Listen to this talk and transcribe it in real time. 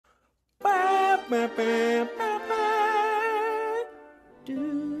Paradime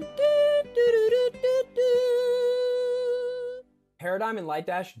and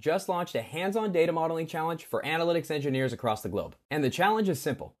Lightdash just launched a hands-on data modeling challenge for analytics engineers across the globe. And the challenge is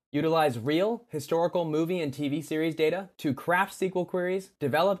simple. Utilize real, historical movie and TV series data to craft SQL queries,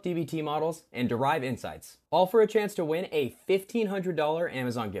 develop DBT models, and derive insights. All for a chance to win a $1,500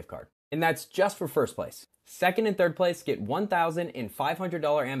 Amazon gift card. And that's just for first place. Second and third place get $1,000 and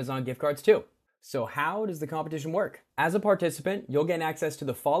 $500 Amazon gift cards too. So how does the competition work? As a participant, you'll gain access to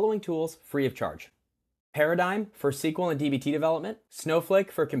the following tools free of charge. Paradime for SQL and DBT development,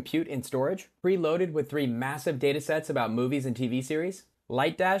 Snowflake for compute and storage, preloaded with 3 massive datasets about movies and TV series,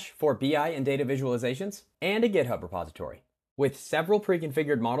 Lightdash for BI and data visualizations, and a GitHub repository, with several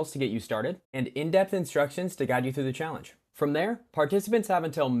pre-configured models to get you started and in-depth instructions to guide you through the challenge. From there, participants have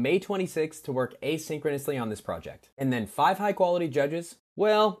until May 26th to work asynchronously on this project. And then 4 high-quality judges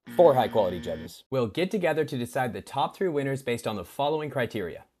will get together to decide the top 3 winners based on the following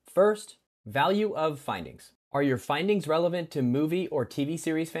criteria. First, value of findings. Are your findings relevant to movie or TV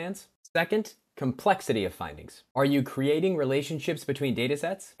series fans? Second, complexity of findings. Are you creating relationships between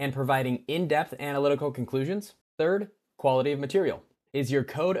datasets and providing in-depth analytical conclusions? Third, quality of material. Is your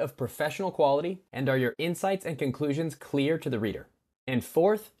code of professional quality, and are your insights and conclusions clear to the reader? And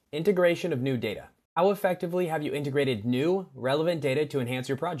fourth, integration of new data. How effectively have you integrated new, relevant data to enhance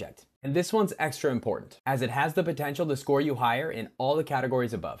your project? And this one's extra important, as it has the potential to score you higher in all the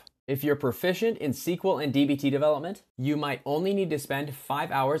categories above. If you're proficient in SQL and DBT development, you might only need to spend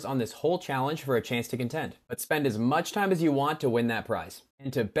 5 hours on this whole challenge for a chance to contend, but spend as much time as you want to win that prize.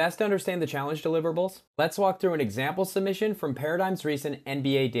 And to best understand the challenge deliverables, let's walk through an example submission from Paradime's recent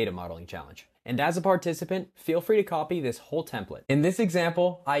NBA data modeling challenge. And as a participant, feel free to copy this whole template. In this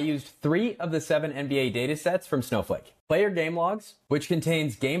example, I used 3 of the 7 NBA datasets from Snowflake. Player game logs, which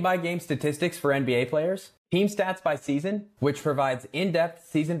contains game-by-game statistics for NBA players. Team stats by season, which provides in-depth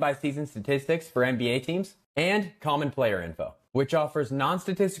season-by-season statistics for NBA teams. And common player info, which offers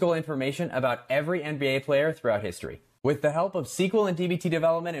non-statistical information about every NBA player throughout history. With the help of SQL and DBT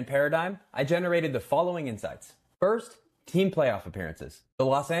development in Paradime, I generated the following insights. First, team playoff appearances. The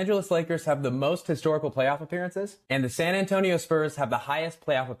Los Angeles Lakers have the most historical playoff appearances, and the San Antonio Spurs have the highest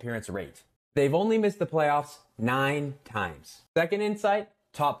playoff appearance rate. They've only missed the playoffs 9 times. Second insight,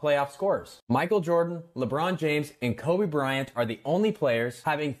 top playoff scorers. Michael Jordan, LeBron James, and Kobe Bryant are the only players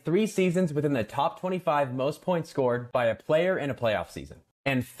having 3 seasons within the top 25 most points scored by a player in a playoff season.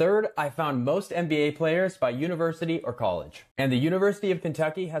 And third, I found most NBA players by university or college. And the University of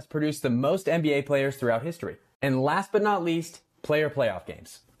Kentucky has produced the most NBA players throughout history. And last but not least, player playoff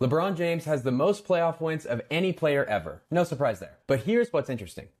games. LeBron James has the most playoff wins of any player ever. No surprise there. But here's what's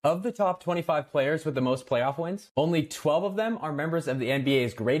interesting. Of the top 25 players with the most playoff wins, only 12 of them are members of the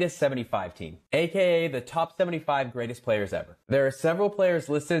NBA's greatest 75 team, aka the top 75 greatest players ever. There are several players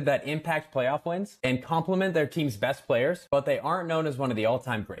listed that impact playoff wins and complement their team's best players, but they aren't known as one of the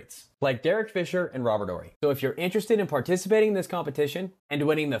all-time greats, like Derek Fisher and Robert Horry. So if you're interested in participating in this competition and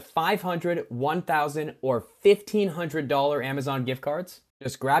winning the $500, $1,000, or $1,500 Amazon gift cards,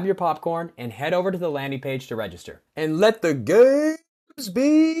 just grab your popcorn and head over to the landing page to register. And let the games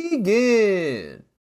begin!